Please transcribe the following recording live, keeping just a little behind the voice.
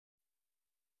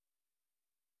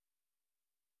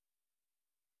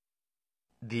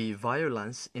The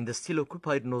violence in the still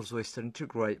occupied northwestern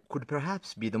Tigray could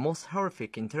perhaps be the most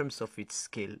horrific in terms of its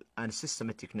scale and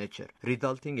systematic nature,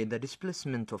 resulting in the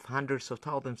displacement of hundreds of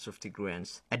thousands of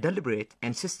Tigrayans. A deliberate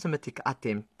and systematic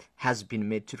attempt has been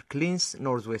made to cleanse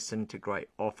northwestern Tigray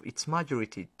of its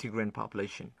majority Tigrayan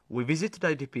population. We visited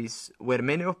IDPs, where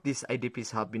many of these IDPs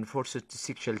have been forced to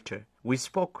seek shelter. We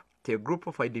spoke to a group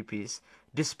of IDPs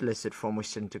displaced from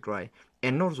Western Tigray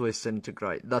and Northwestern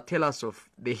Tigray that tell us of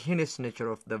the heinous nature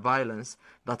of the violence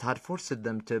that had forced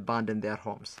them to abandon their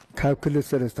homes.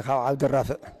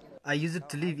 I used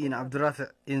to live in Abdurrafi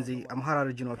in the Amhara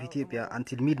region of Ethiopia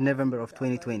until mid-November of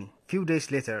 2020. Few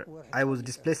days later, I was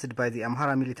displaced by the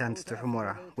Amhara militants to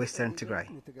Humora, Western Tigray.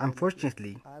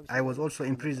 Unfortunately, I was also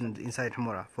imprisoned inside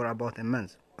Humora for about a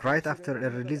month. Right after a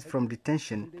release from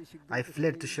detention, I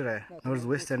fled to Shire,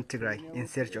 northwestern Tigray, in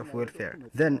search of welfare.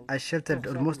 Then I sheltered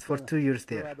almost for 2 years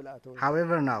there.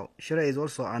 However, now Shire is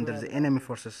also under the enemy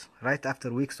forces right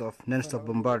after weeks of non-stop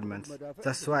bombardments.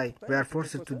 That's why we are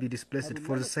forced to be displaced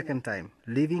for the second time,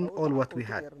 leaving all what we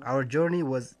had. Our journey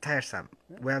was tiresome.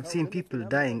 We have seen people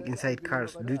dying inside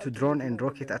cars due to drone and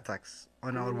rocket attacks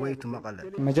on our way to Maqala.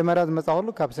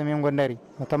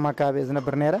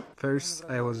 First,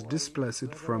 I was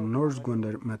displaced from North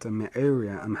Gondar Matame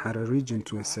area, Amhara region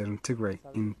to Western Tigray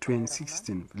in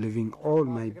 2016, leaving all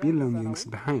my belongings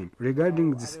behind.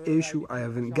 Regarding this issue, I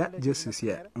haven't got justice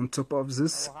yet. On top of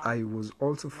this, I was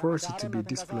also forced to be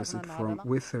displaced from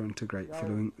Western Tigray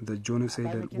following the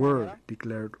genocidal war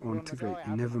declared on Tigray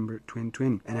in November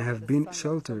 2020, and I have been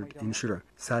sheltered in Shire.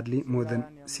 Sadly, more than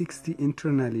 60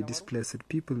 internally displaced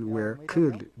people were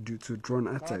killed due to drone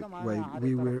attack while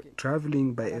we were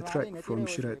traveling by a truck from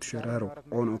Shire to Shararo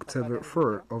on October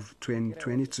 4 of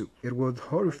 2022. It was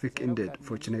horrific indeed.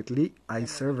 Fortunately, I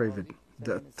survived.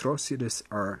 The atrocities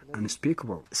are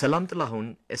unspeakable. Salam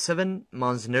Lahun, a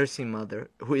 7-month nursing mother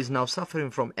who is now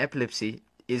suffering from epilepsy,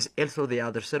 is also the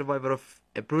other survivor of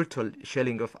a brutal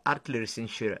shelling of artillery in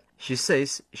Shire. She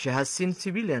says she has seen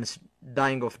civilians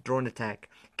dying of drone attack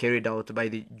carried out by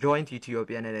the joint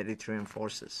Ethiopian and Eritrean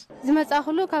forces.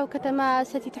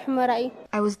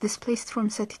 I was displaced from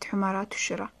Setit Humara to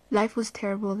Shire. Life was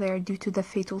terrible there due to the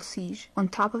fatal siege. On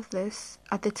top of this,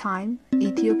 at the time,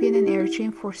 Ethiopian and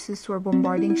Eritrean forces were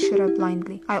bombarding Shire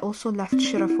blindly. I also left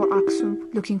Shire for Axum,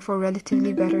 looking for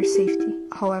relatively better safety.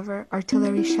 However,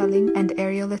 artillery shelling and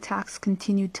aerial attacks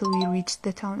continued till we reached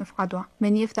the town of Adwa.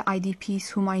 Many of the IDPs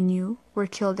whom I knew were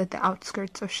killed at the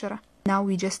outskirts of Shire. Now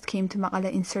we just came to Maqala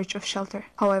in search of shelter.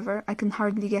 However, I can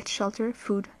hardly get shelter,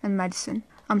 food, and medicine.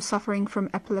 I'm suffering from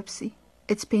epilepsy.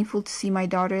 It's painful to see my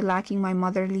daughter lacking my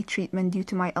motherly treatment due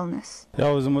to my illness. I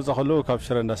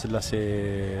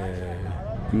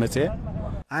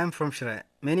am from Shire.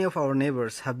 Many of our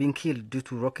neighbors have been killed due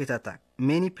to rocket attack.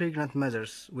 Many pregnant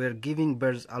mothers were giving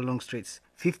birth along streets.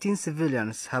 15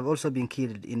 civilians have also been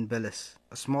killed in Beles,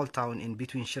 a small town in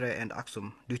between Shire and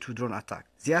Axum, due to drone attack.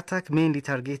 The attack mainly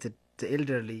targeted the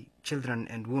elderly, children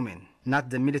and women,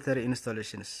 not the military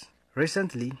installations.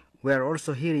 Recently, we are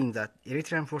also hearing that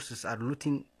Eritrean forces are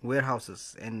looting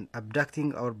warehouses and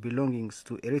abducting our belongings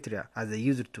to Eritrea as they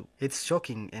used to. It's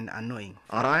shocking and annoying.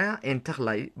 Araya and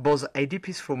Tigray, both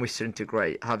IDPs from Western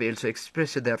Tigray, have also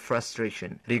expressed their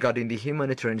frustration regarding the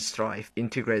humanitarian strife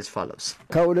in Tigray as follows.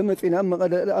 Even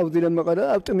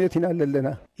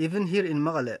here in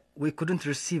Maqala, we couldn't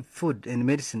receive food and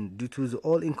medicine due to the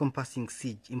all-encompassing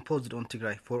siege imposed on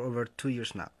Tigray for over 2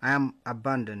 years now. I am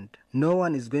abandoned. No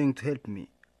one is going to help me.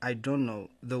 I don't know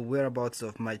the whereabouts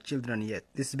of my children yet.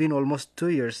 It's been almost 2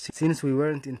 years since we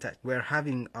weren't in touch. We're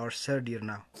having our third year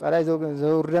now.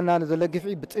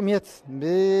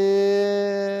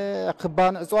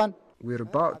 We're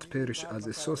about to perish as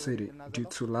a society due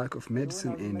to lack of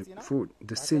medicine and food.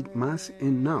 The siege mass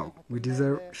in now. We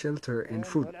deserve shelter and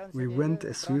food. We want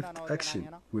a swift action.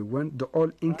 We want the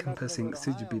all-encompassing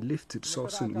siege be lifted so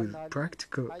soon with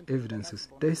practical evidences.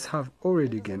 Days have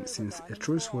already gone since a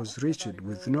truce was reached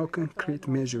with no concrete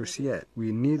measures yet.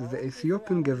 We need the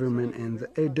Ethiopian government and the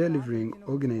aid delivering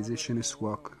organizations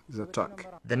walk the talk.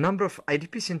 The number of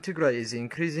IDPs in Tigray is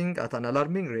increasing at an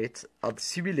alarming rate as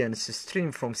civilians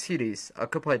stream from cities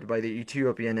occupied by the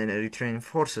Ethiopian and Eritrean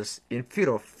forces in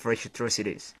fear of fresh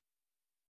atrocities.